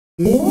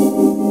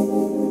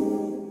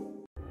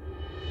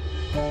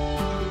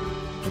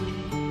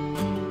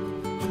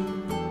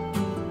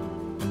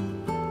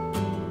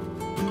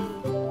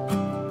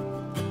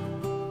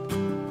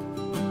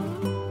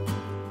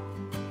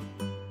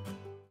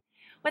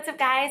What's up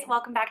guys,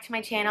 welcome back to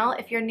my channel.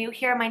 If you're new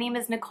here, my name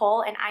is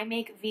Nicole and I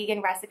make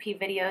vegan recipe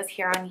videos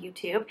here on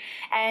YouTube.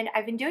 And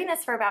I've been doing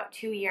this for about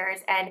 2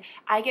 years and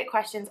I get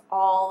questions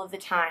all of the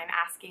time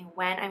asking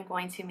when I'm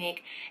going to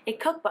make a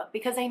cookbook,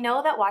 because I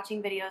know that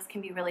watching videos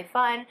can be really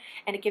fun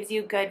and it gives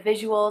you good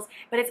visuals,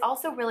 but it's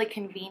also really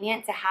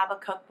convenient to have a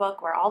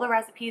cookbook where all the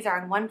recipes are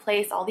in one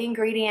place, all the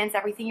ingredients,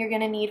 everything you're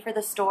gonna need for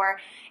the store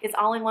is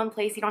all in one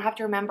place. You don't have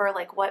to remember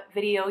like what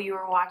video you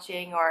were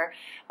watching or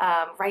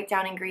write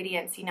down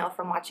ingredients, you know,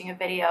 from watching a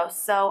video.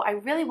 So I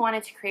really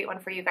wanted to create one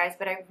for you guys,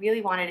 but I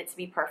really wanted it to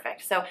be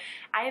perfect. So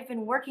I have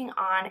been working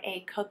on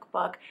a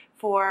cookbook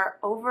for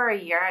over a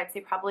year. I'd say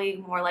probably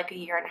more like a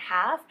year and a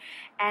half,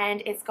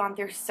 and it's gone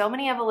through so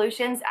many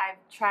evolutions. I've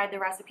tried the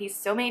recipes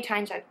so many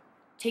times. I've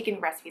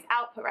taken recipes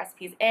out, put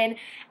recipes in.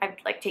 I've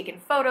like taken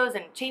photos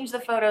and changed the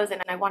photos,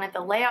 and I wanted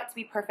the layout to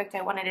be perfect.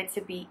 I wanted it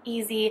to be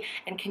easy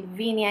and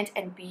convenient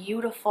and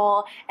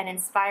beautiful and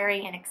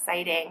inspiring and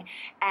exciting.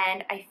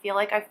 And I feel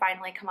like I've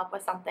finally come up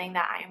with something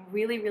that I am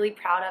really, really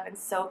proud of and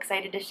so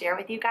excited to share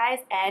with you guys.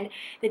 And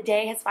the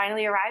day has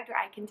finally arrived where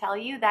I can tell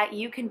you that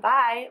you can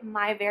buy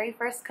my very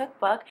first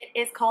cookbook. It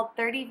is called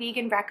 30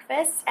 Vegan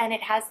Breakfasts, and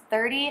it has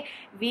 30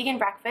 vegan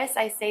breakfasts.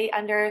 I say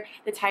under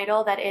the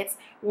title that it's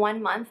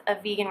 1 month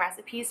of vegan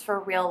recipes for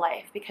real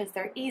life, because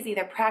they're easy,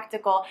 they're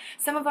practical.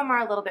 Some of them are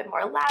a little bit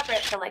more elaborate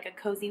for like a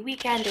cozy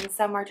weekend, and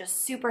some are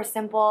just super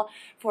simple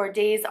for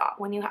days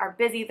when you are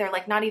busy. They're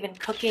like not even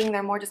cooking,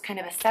 they're more just kind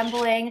of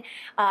assembling.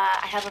 I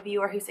have a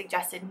viewer who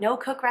suggested no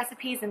cook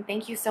recipes, and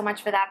thank you so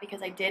much for that,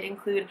 because I did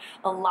include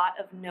a lot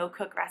of no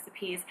cook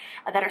recipes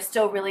that are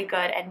still really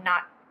good and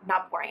not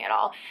boring at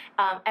all.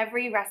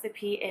 Every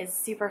recipe is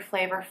super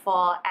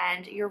flavorful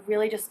and you're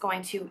really just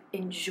going to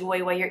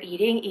enjoy what you're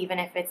eating, even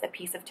if it's a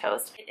piece of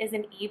toast. It is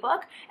an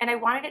ebook, and I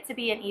wanted it to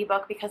be an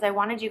ebook because I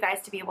wanted you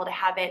guys to be able to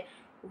have it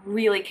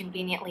really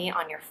conveniently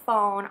on your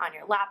phone, on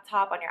your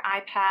laptop, on your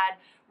iPad,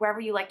 wherever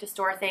you like to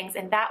store things.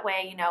 And that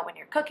way, you know, when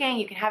you're cooking,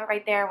 you can have it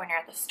right there. When you're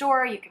at the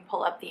store, you can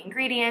pull up the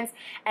ingredients,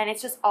 and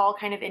it's just all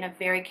kind of in a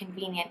very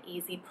convenient,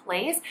 easy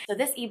place. So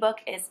this ebook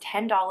is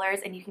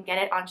 $10 and you can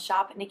get it on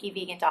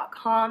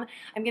shop.NikkiVegan.com.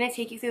 I'm going to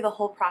take you through the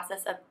whole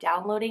process of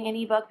downloading an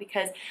ebook,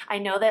 because I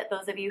know that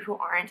those of you who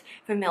aren't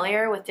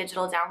familiar with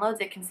digital downloads,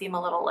 it can seem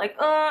a little like,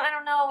 I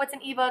don't know what's an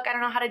ebook. I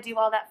don't know how to do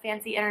all that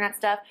fancy internet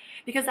stuff,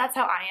 because that's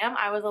how I am.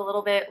 I was a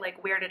little bit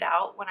like weirded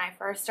out when I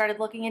first started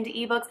looking into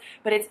ebooks,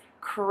 but it's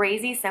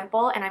crazy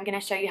simple, and I'm going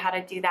to show you how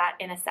to do that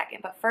in a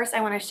second. But first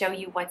I want to show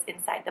you what's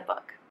inside the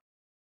book.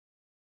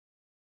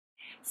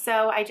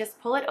 So I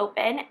just pull it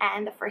open,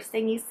 and the first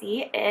thing you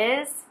see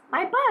is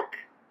my book.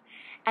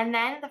 And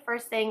then the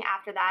first thing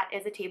after that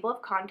is a table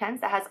of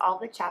contents that has all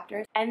the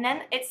chapters. And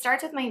then it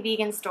starts with my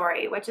vegan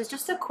story, which is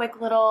just a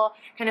quick little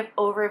kind of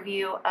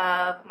overview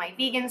of my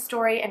vegan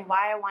story and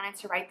why I wanted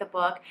to write the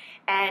book,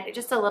 and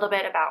just a little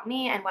bit about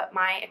me and what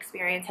my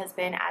experience has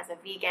been as a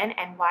vegan,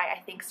 and why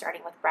I think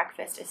starting with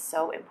breakfast is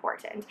so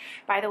important.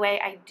 By the way,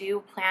 I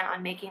do plan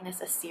on making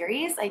this a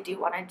series. I do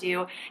want to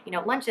do, you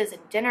know, lunches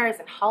and dinners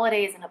and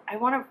holidays, and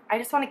I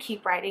just want to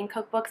keep writing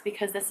cookbooks,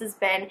 because this has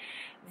been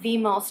the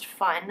most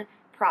fun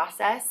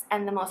process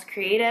and the most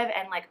creative,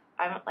 and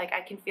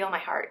I can feel my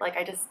heart. Like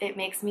it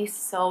makes me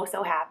so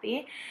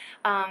happy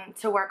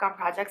to work on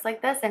projects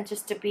like this, and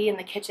just to be in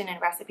the kitchen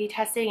and recipe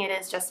testing. It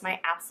is just my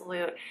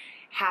absolute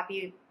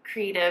happy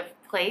creative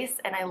place,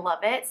 and I love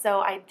it.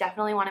 So I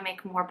definitely want to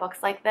make more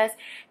books like this,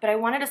 but I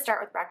wanted to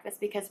start with breakfast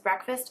because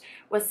breakfast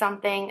was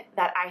something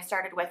that I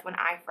started with when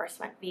I first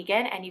went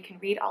vegan, and you can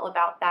read all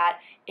about that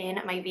in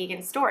my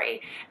vegan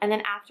story. And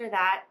then after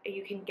that,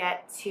 you can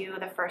get to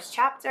the first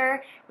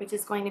chapter, which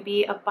is going to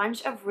be a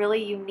bunch of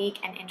really unique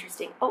and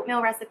interesting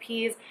oatmeal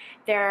recipes.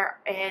 There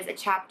is a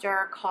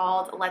chapter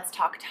called Let's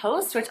Talk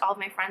Toast, which all of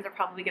my friends are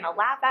probably going to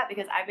laugh at,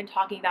 because I've been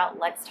talking about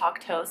Let's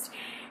Talk Toast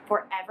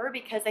forever,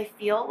 because I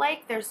feel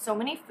like there's so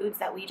many foods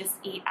that we just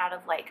eat out of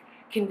like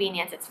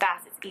convenience. It's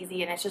fast, it's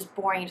easy, and it's just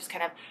boring. You just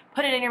kind of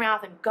put it in your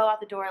mouth and go out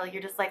the door. Like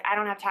you're just like, I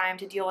don't have time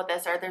to deal with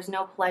this, or there's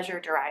no pleasure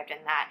derived in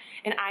that.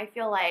 And I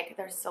feel like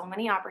there's so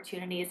many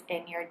opportunities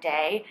in your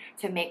day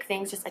to make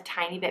things just a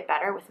tiny bit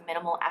better with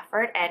minimal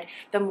effort. And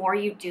the more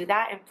you do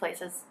that in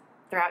places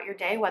throughout your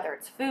day, whether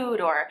it's food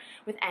or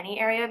with any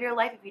area of your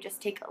life, if you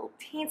just take a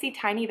teensy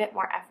tiny bit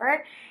more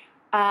effort,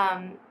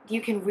 you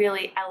can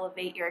really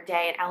elevate your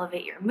day and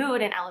elevate your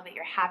mood and elevate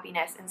your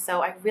happiness. And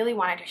so I really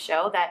wanted to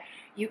show that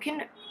you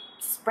can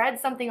spread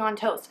something on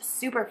toast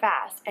super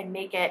fast and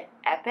make it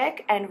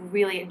epic and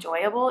really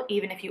enjoyable,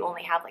 even if you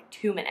only have like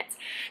 2 minutes.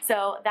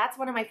 So that's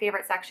one of my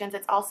favorite sections.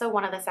 It's also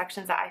one of the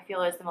sections that I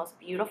feel is the most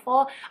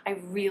beautiful. I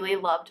really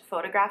loved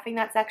photographing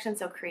that section,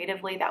 so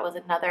creatively that was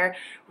another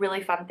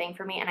really fun thing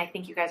for me, and I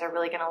think you guys are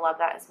really gonna love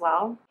that as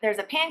well. There's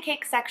a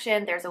pancake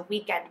section, there's a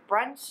weekend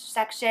brunch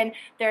section,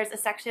 there's a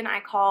section I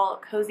call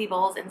cozy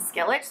bowls and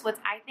skillets, which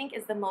I think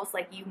is the most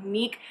like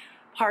unique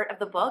part of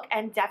the book,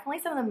 and definitely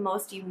some of the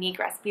most unique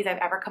recipes I've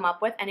ever come up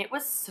with. And it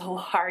was so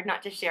hard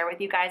not to share with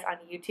you guys on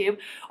YouTube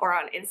or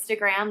on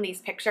Instagram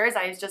these pictures.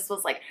 I just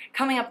was like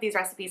coming up with these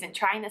recipes and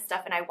trying this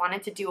stuff, and I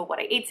wanted to do a what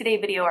I ate today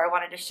video, or I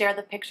wanted to share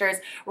the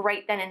pictures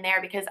right then and there,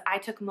 because I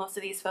took most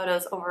of these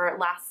photos over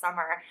last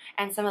summer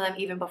and some of them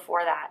even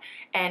before that,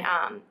 and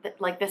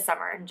like this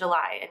summer in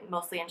July, and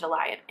mostly in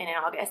July and in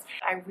August.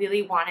 I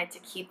really wanted to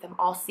keep them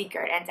all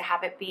secret and to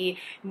have it be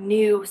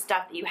new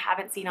stuff that you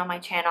haven't seen on my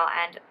channel,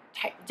 and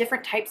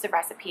different types of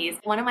recipes.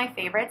 One of my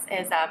favorites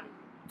is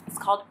it's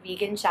called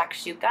vegan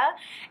shakshuka,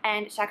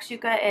 and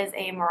shakshuka is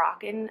a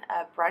Moroccan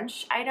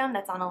brunch item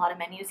that's on a lot of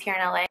menus here in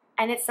LA.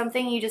 And it's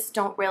something you just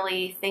don't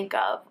really think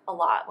of a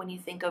lot when you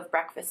think of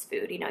breakfast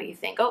food. You know, you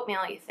think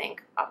oatmeal, you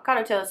think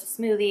avocado toast, a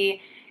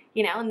smoothie,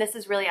 you know, and this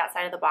is really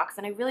outside of the box,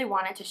 and I really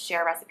wanted to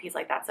share recipes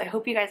like that. So I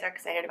hope you guys are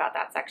excited about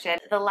that section.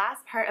 The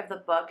last part of the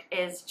book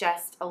is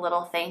just a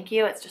little thank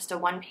you. It's just a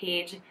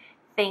one-page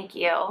thank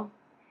you.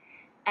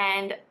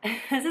 And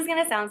this is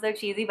gonna sound so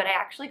cheesy, but I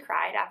actually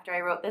cried after I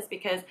wrote this,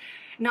 because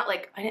not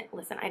like, I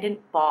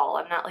didn't bawl.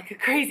 I'm not like a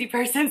crazy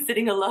person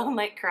sitting alone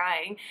like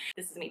crying.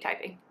 This is me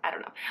typing. I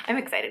don't know. I'm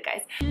excited,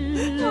 guys.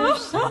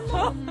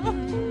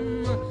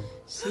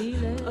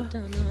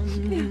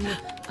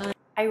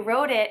 I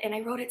wrote it, and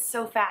I wrote it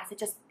so fast. It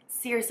just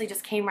seriously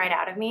just came right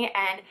out of me,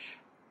 and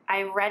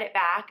I read it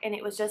back, and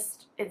it was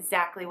just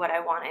exactly what I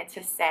wanted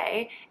to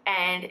say,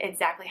 and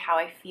exactly how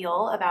I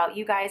feel about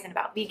you guys and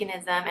about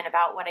veganism and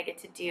about what I get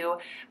to do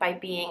by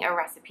being a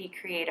recipe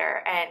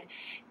creator. And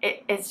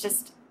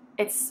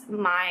it's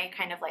my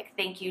kind of like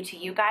thank you to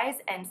you guys,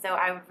 and so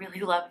I would really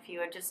love if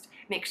you would just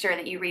make sure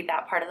that you read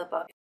that part of the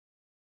book.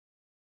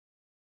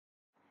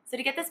 So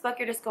to get this book,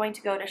 you're just going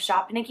to go to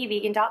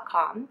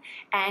shopnikkivegan.com,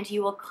 and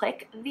you will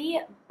click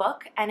the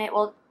book, and it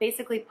will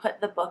basically put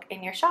the book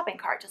in your shopping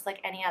cart, just like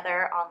any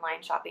other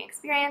online shopping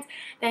experience.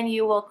 Then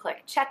you will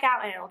click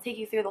checkout, and it will take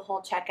you through the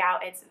whole checkout.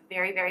 It's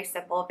very, very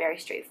simple, very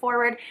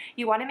straightforward.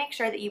 You want to make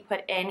sure that you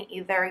put in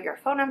either your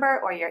phone number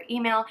or your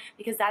email,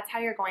 because that's how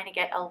you're going to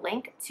get a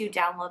link to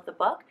download the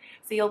book.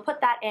 So you'll put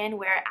that in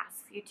where it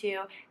asks you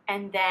to,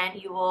 and then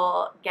you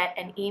will get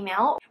an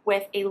email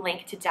with a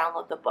link to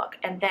download the book.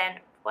 And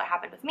then what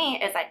happened with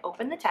me is I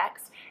opened the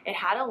text, it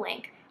had a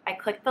link, I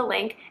clicked the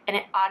link, and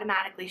it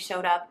automatically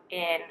showed up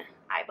in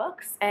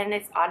iBooks, and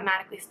it's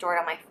automatically stored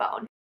on my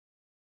phone.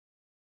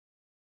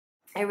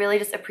 I really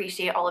just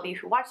appreciate all of you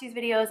who watch these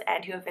videos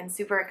and who have been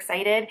super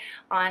excited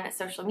on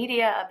social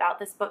media about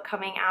this book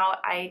coming out.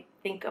 I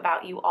think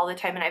about you all the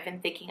time, and I've been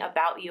thinking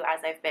about you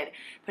as I've been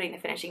putting the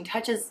finishing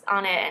touches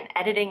on it and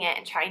editing it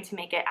and trying to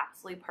make it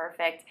absolutely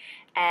perfect.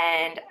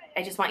 And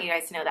I just want you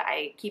guys to know that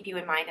I keep you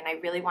in mind, and I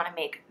really want to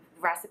make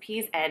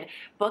recipes and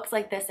books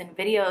like this and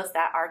videos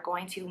that are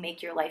going to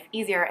make your life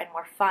easier and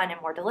more fun and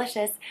more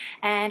delicious,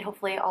 and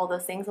hopefully all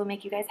those things will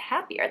make you guys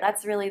happier.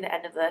 That's really the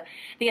end of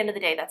the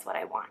day. That's what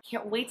I want.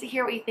 Can't wait to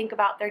hear what you think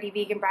about 30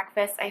 vegan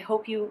breakfast. I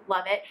hope you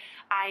love it.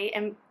 I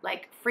am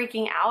like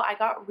freaking out. I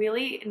got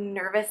really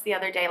nervous the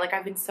other day. Like,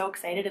 I've been so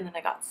excited, and then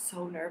I got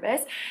so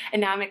nervous, and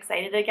now I'm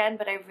excited again,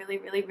 but I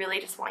really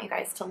just want you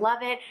guys to love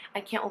it. I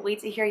can't wait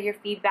to hear your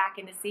feedback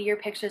and to see your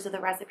pictures of the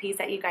recipes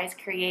that you guys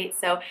create.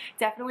 So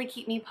definitely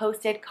keep me posted.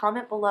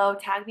 Comment below,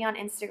 tag me on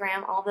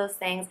Instagram, all those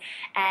things.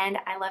 And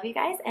I love you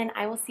guys, and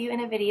I will see you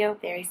in a video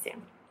very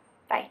soon.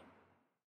 Bye.